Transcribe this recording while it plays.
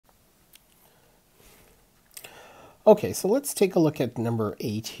Okay, so let's take a look at number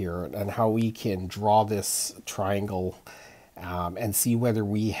 8 here and how we can draw this triangle and see whether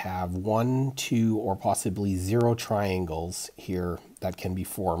we have 1, 2, or possibly 0 triangles here that can be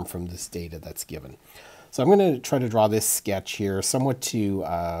formed from this data that's given. So I'm going to try to draw this sketch here somewhat to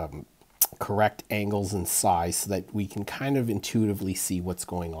correct angles and size so that we can kind of intuitively see what's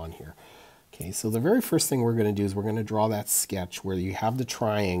going on here. Okay, so the very first thing we're going to do is we're going to draw that sketch where you have the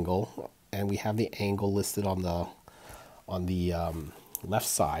triangle and we have the angle listed on the left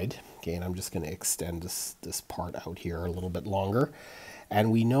side. Okay, and I'm just going to extend this part out here a little bit longer.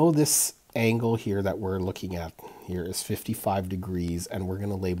 And we know this angle here that we're looking at here is 55 degrees, and we're going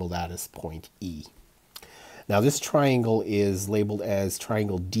to label that as point E. Now this triangle is labeled as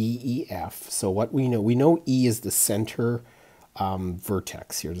triangle DEF. So what we know E is the center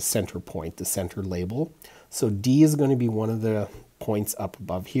vertex here, the center point, the center label. So D is going to be one of the points up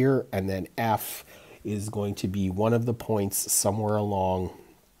above here, and then F is going to be one of the points somewhere along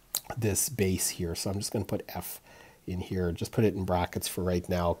this base here. So I'm just going to put F in here, just put it in brackets for right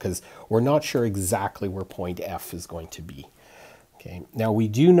now because we're not sure exactly where point F is going to be. Okay, now we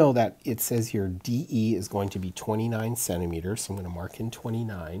do know that it says here DE is going to be 29 centimeters, so I'm going to mark in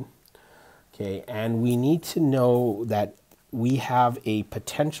 29. Okay, and we need to know that we have a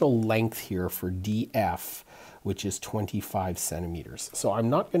potential length here for DF, which is 25 centimeters. So I'm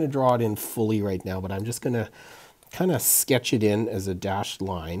not going to draw it in fully right now, but I'm just going to kind of sketch it in as a dashed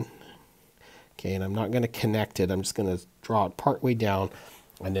line. Okay, and I'm not going to connect it. I'm just going to draw it partway down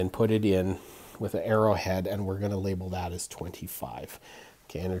and then put it in with an arrowhead, and we're going to label that as 25.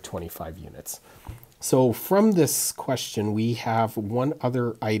 Okay, and they're 25 units. So from this question, we have one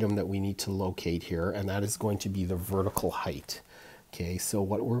other item that we need to locate here, and that is going to be the vertical height. Okay, so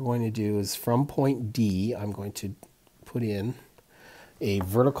what we're going to do is from point D, I'm going to put in a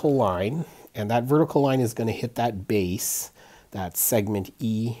vertical line, and that vertical line is going to hit that base, that segment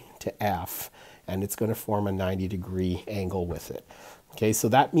E to F, and it's going to form a 90-degree angle with it. Okay, so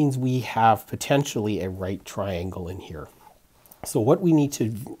that means we have potentially a right triangle in here. So what we need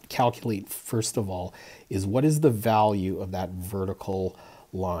to calculate first of all is what is the value of that vertical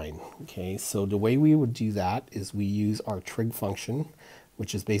line. Okay, so the way we would do that is we use our trig function,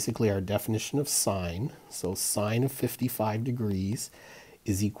 which is basically our definition of sine. So sine of 55 degrees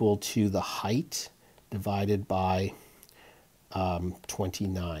is equal to the height divided by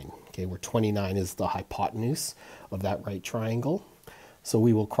 29. Okay, where 29 is the hypotenuse of that right triangle. So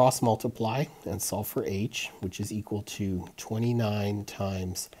we will cross multiply and solve for h, which is equal to 29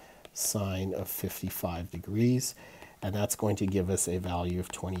 times sine of 55 degrees. And that's going to give us a value of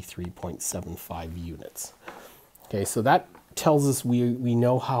 23.75 units. Okay, so that tells us we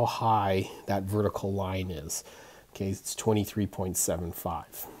know how high that vertical line is. Okay, it's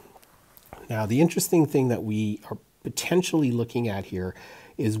 23.75. Now, the interesting thing that we are potentially looking at here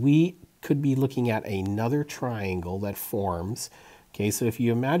is we could be looking at another triangle that forms. Okay, so if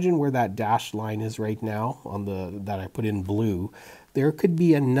you imagine where that dashed line is right now on that I put in blue, there could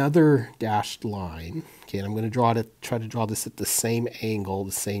be another dashed line. Okay, and I'm going to try to draw this at the same angle,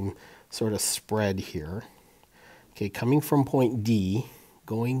 the same sort of spread here. Okay, coming from point D,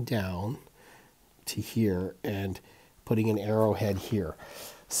 going down to here and putting an arrowhead here.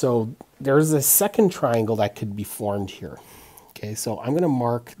 So there's a second triangle that could be formed here. Okay, so I'm going to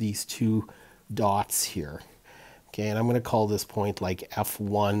mark these two dots here. Okay, and I'm going to call this point like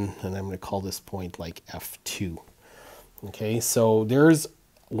F1, and I'm going to call this point like F2. Okay, so there's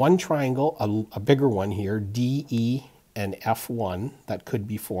one triangle, a bigger one here, DE and F1, that could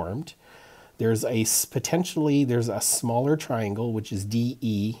be formed. There's potentially a smaller triangle, which is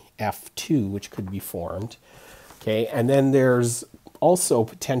DE F2, which could be formed. Okay, and then there's also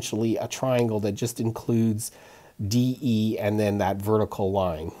potentially a triangle that just includes DE and then that vertical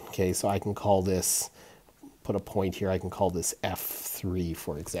line. Okay, so I can call this, put a point here, I can call this F3,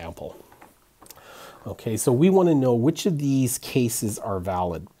 for example. Okay, so we want to know which of these cases are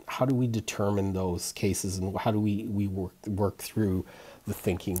valid. How do we determine those cases, and how do we work through the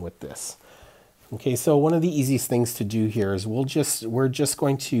thinking with this? Okay, so one of the easiest things to do here is we're just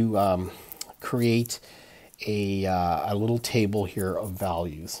going to create a little table here of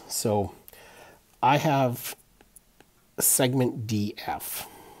values. So I have segment DF,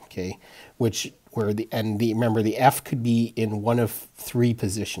 okay, remember the F could be in one of three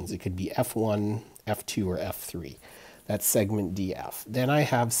positions. It could be F1, F2, or F3. That's segment DF. Then I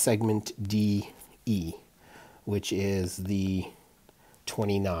have segment DE, which is the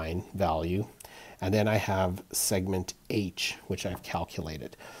 29 value. And then I have segment H, which I've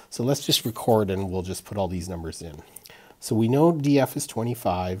calculated. So let's just record and we'll just put all these numbers in. So we know DF is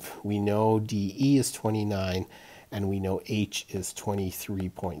 25, we know DE is 29, and we know h is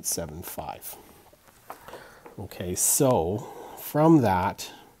 23.75. Okay, so from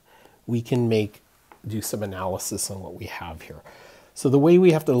that, we can do some analysis on what we have here. So the way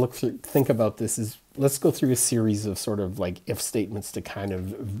we have to think about this is, let's go through a series of sort of like if statements to kind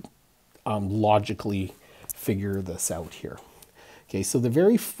of logically figure this out here. Okay, so the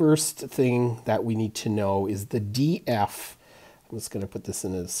very first thing that we need to know is the df. I'm just going to put this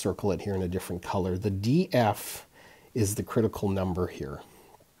in a circle it here in a different color. The df is the critical number here,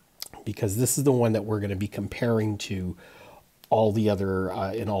 because this is the one that we're going to be comparing to all the other,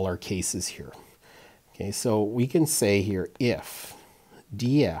 in all our cases here. Okay, so we can say here, if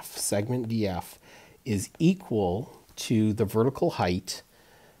df, segment df, is equal to the vertical height,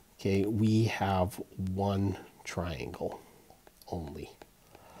 okay, we have one triangle only.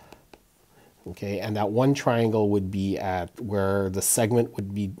 Okay, and that one triangle would be at where the segment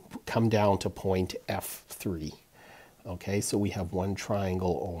would be come down to point F3. Okay, so we have one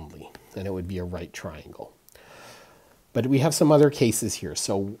triangle only, and it would be a right triangle. But we have some other cases here.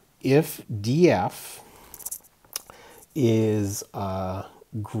 So if DF is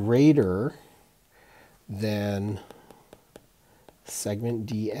greater than segment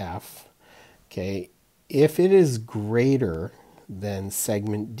DF, okay, if it is greater than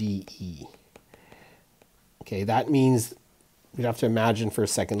segment DE, okay, that means we'd have to imagine for a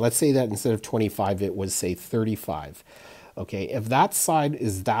second, let's say that instead of 25, it was, say, 35. Okay, if that side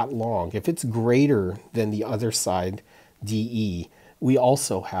is that long, if it's greater than the other side, DE, we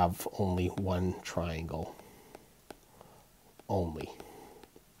also have only one triangle. Only.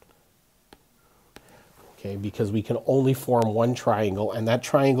 Okay, because we can only form one triangle, and that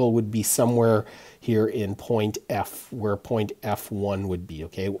triangle would be somewhere here in point F, where point F1 would be,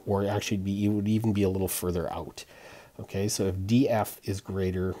 okay? Or actually, it would even be a little further out. Okay, so if DF is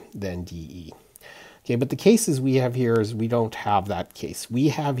greater than DE. Okay, but the cases we have here is we don't have that case. We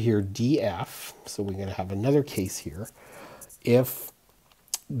have here DF, so we're going to have another case here. If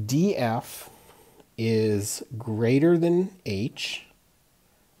DF is greater than H,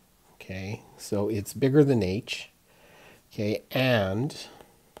 okay, so it's bigger than H, okay, and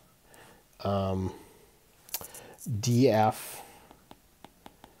DF,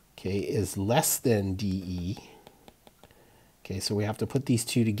 okay, is less than DE, okay, so we have to put these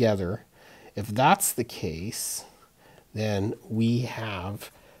two together. If that's the case, then we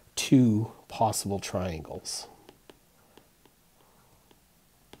have two possible triangles.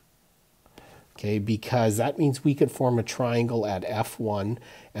 Okay, because that means we could form a triangle at F1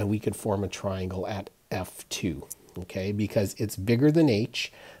 and we could form a triangle at F2. Okay, because it's bigger than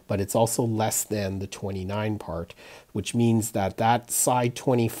H, but it's also less than the 29 part, which means that that side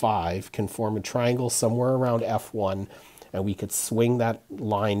 25 can form a triangle somewhere around F1, and we could swing that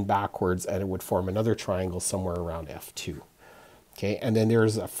line backwards and it would form another triangle somewhere around F2. Okay, and then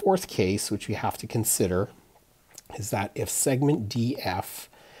there's a fourth case which we have to consider, is that if segment DF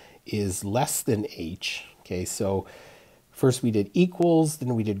is less than H, okay, so first we did equals,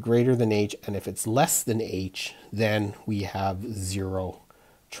 then we did greater than H, and if it's less than H, then we have zero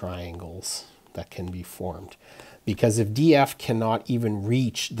triangles that can be formed. Because if DF cannot even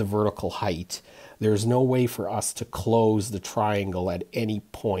reach the vertical height, there's no way for us to close the triangle at any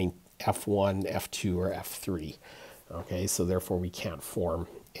point F1, F2, or F3. Okay, so therefore we can't form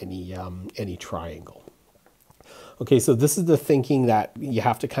any triangle. Okay, so this is the thinking that you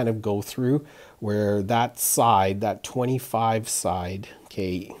have to kind of go through, where that side, that 25 side,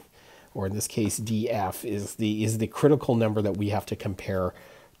 okay, or in this case DF, is the critical number that we have to compare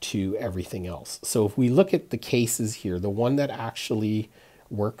to everything else. So if we look at the cases here, the one that actually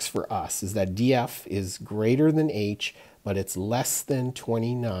works for us is that DF is greater than H, but it's less than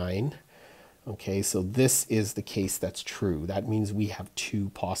 29. Okay, so this is the case that's true. That means we have two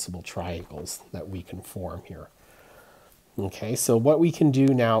possible triangles that we can form here. Okay, so what we can do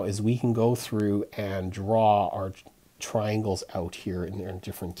now is we can go through and draw our triangles out here in their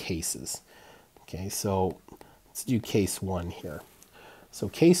different cases. Okay, so let's do case one here. So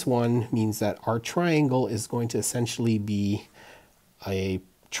case one means that our triangle is going to essentially be a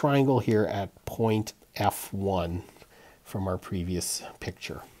triangle here at point F1 from our previous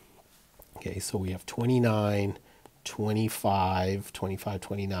picture. Okay, so we have 29, 25, 25,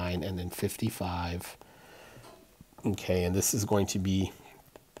 29, and then 55. Okay, and this is going to be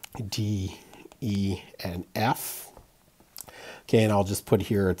D, E, and F. Okay, and I'll just put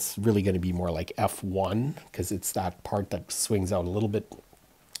here, it's really going to be more like F1 because it's that part that swings out a little bit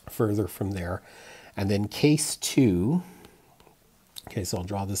further from there. And then case two, okay, so I'll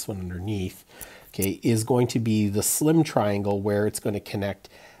draw this one underneath, okay, is going to be the slim triangle where it's going to connect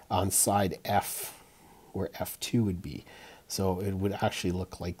on side F, where F2 would be. So it would actually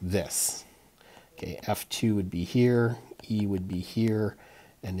look like this. Okay, F2 would be here, E would be here,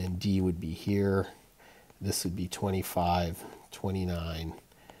 and then D would be here. This would be 25, 29,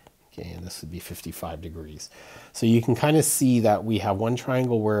 okay, and this would be 55 degrees. So you can kind of see that we have one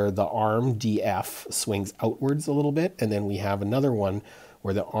triangle where the arm DF swings outwards a little bit, and then we have another one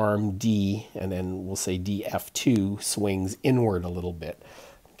where the arm D, and then we'll say DF2, swings inward a little bit.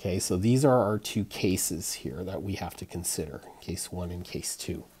 Okay, so these are our two cases here that we have to consider, case 1 and case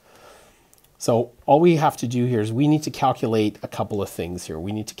 2. So all we have to do here is we need to calculate a couple of things here.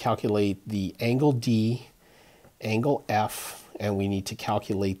 We need to calculate the angle D, angle F, and we need to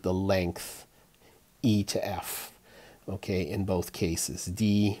calculate the length E to F, okay, in both cases,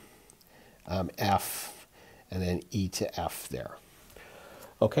 D, F, and then E to F there.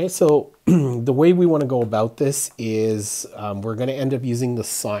 Okay, so the way we want to go about this is we're going to end up using the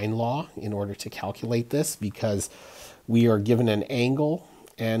sine law in order to calculate this, because we are given an angle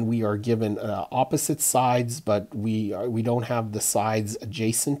and we are given opposite sides, but we don't have the sides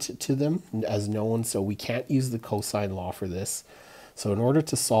adjacent to them as known, so we can't use the cosine law for this. So in order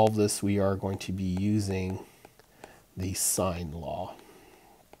to solve this, we are going to be using the sine law.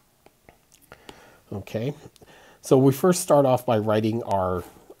 Okay, so we first start off by writing our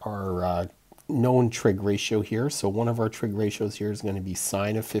known trig ratio here. So one of our trig ratios here is going to be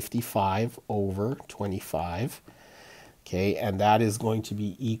sine of 55 over 25. Okay, and that is going to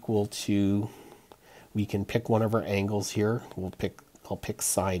be equal to, we can pick one of our angles here. I'll pick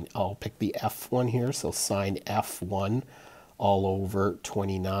the F one here, so sine F1 all over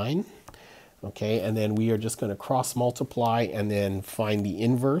 29. Okay, and then we are just going to cross multiply and then find the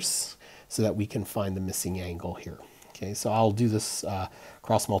inverse so that we can find the missing angle here. Okay, so I'll do this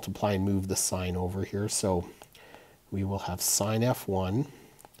cross multiply and move the sine over here. So we will have sine F1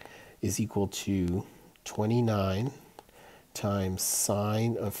 is equal to 29 times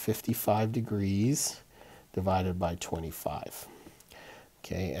sine of 55 degrees divided by 25.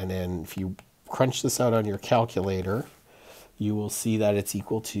 Okay, and then if you crunch this out on your calculator, you will see that it's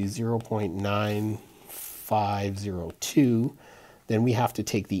equal to 0.9502. Then we have to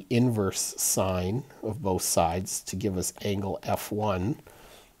take the inverse sine of both sides to give us angle F1.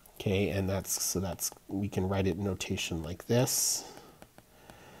 Okay, and we can write it in notation like this.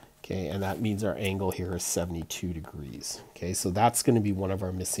 Okay, and that means our angle here is 72 degrees. Okay, so that's going to be one of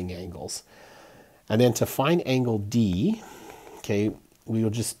our missing angles. And then to find angle D, okay, we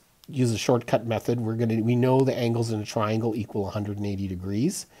will just use a shortcut method. We know the angles in a triangle equal 180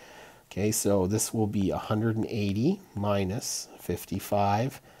 degrees. Okay, so this will be 180 minus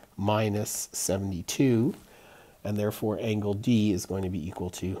 55 minus 72, and therefore angle D is going to be equal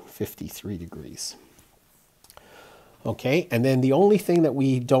to 53 degrees. Okay, and then the only thing that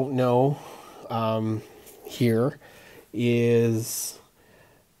we don't know here is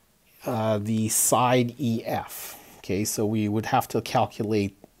the side EF. Okay, so we would have to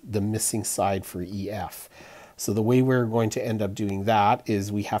calculate the missing side for EF. So the way we're going to end up doing that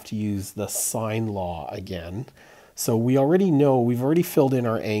is we have to use the sine law again. So we already know, we've already filled in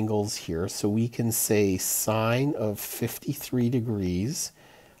our angles here, so we can say sine of 53 degrees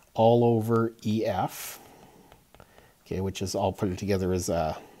all over EF. Okay, which is, I'll put it together as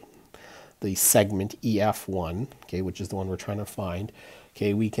the segment EF1, okay, which is the one we're trying to find.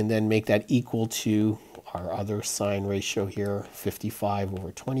 Okay, we can then make that equal to our other sine ratio here, 55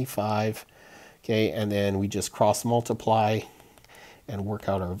 over 25. Okay, and then we just cross multiply and work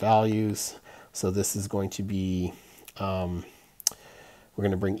out our values. So this is going to be, we're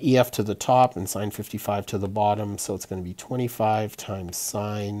going to bring EF to the top and sine 55 to the bottom. So it's going to be 25 times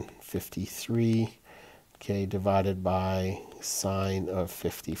sine 53. Okay, divided by sine of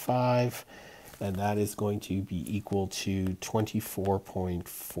 55, and that is going to be equal to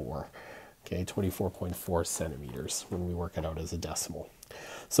 24.4. Okay, 24.4 centimeters when we work it out as a decimal.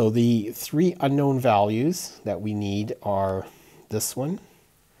 So the three unknown values that we need are this one.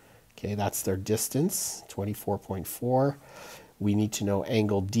 Okay, that's their distance, 24.4. We need to know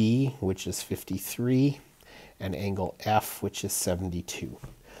angle D, which is 53, and angle F, which is 72.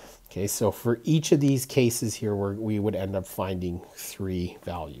 Okay, so for each of these cases here, we would end up finding three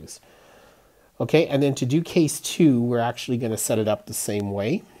values. Okay, and then to do case 2, we're actually going to set it up the same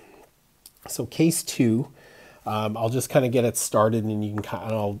way. So case 2, I'll just kind of get it started, and you can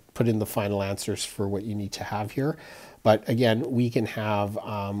I'll put in the final answers for what you need to have here. But again, we can have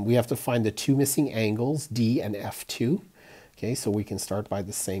we have to find the two missing angles, D and F2. Okay, so we can start by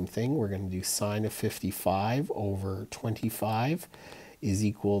the same thing. We're going to do sine of 55 over 25 is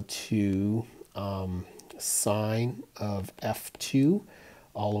equal to sine of F2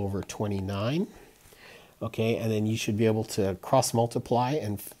 all over 29. Okay, and then you should be able to cross multiply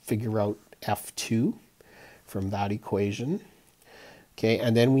and figure out F2 from that equation. Okay,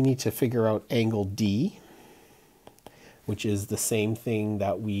 and then we need to figure out angle D, which is the same thing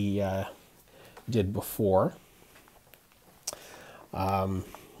that we did before.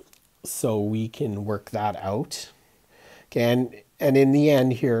 So we can work that out. Okay, and in the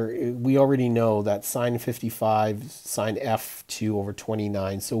end here, we already know that sine 55, sine F2 over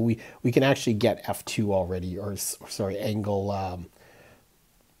 29. So we can actually get F2 already, or sorry, angle,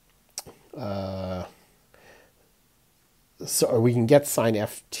 so we can get sine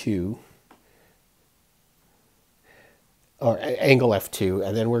F2, or angle F2,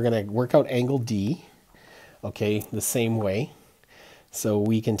 and then we're going to work out angle D, okay, the same way. So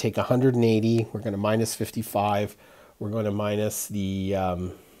we can take 180, we're going to minus 55, we're going to minus the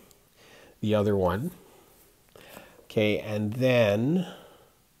other one. Okay, and then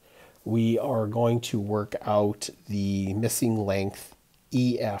we are going to work out the missing length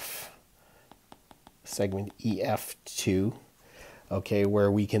EF, segment EF2, okay,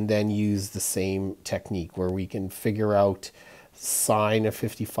 where we can then use the same technique where we can figure out sine of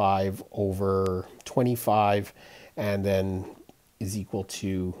 55 over 25 and then is equal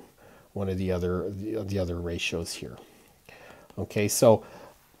to one of the other ratios here. Okay, so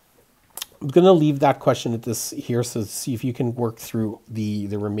I'm going to leave that question at this here, so see if you can work through the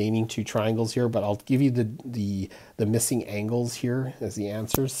remaining two triangles here, but I'll give you the missing angles here as the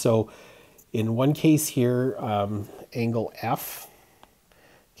answers. So in one case here, angle F,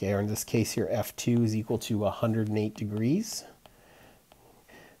 okay, or in this case here, F2 is equal to 108 degrees.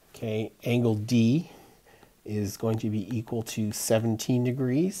 Okay, angle D is going to be equal to 17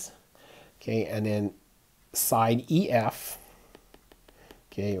 degrees. Okay, and then side EF,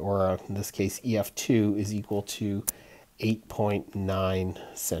 okay, or in this case EF2 is equal to 8.9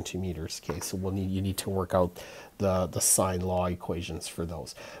 centimeters. Okay, so you need to work out the sine law equations for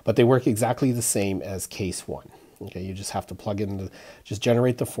those, but they work exactly the same as case one. Okay, you just have to plug in just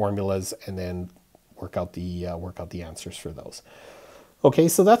generate the formulas and then work out the answers for those. Okay,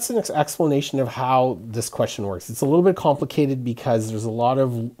 so that's an explanation of how this question works. It's a little bit complicated because there's a lot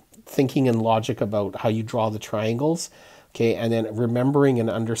of thinking and logic about how you draw the triangles, okay, and then remembering and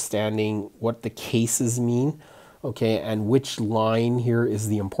understanding what the cases mean, okay, and which line here is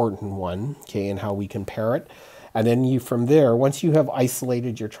the important one, okay, and how we compare it. And then from there, once you have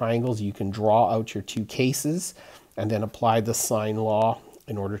isolated your triangles, you can draw out your two cases and then apply the sine law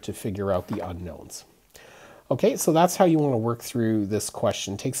in order to figure out the unknowns. Okay, so that's how you want to work through this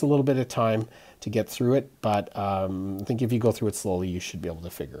question. It takes a little bit of time to get through it, but I think if you go through it slowly, you should be able to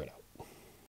figure it out.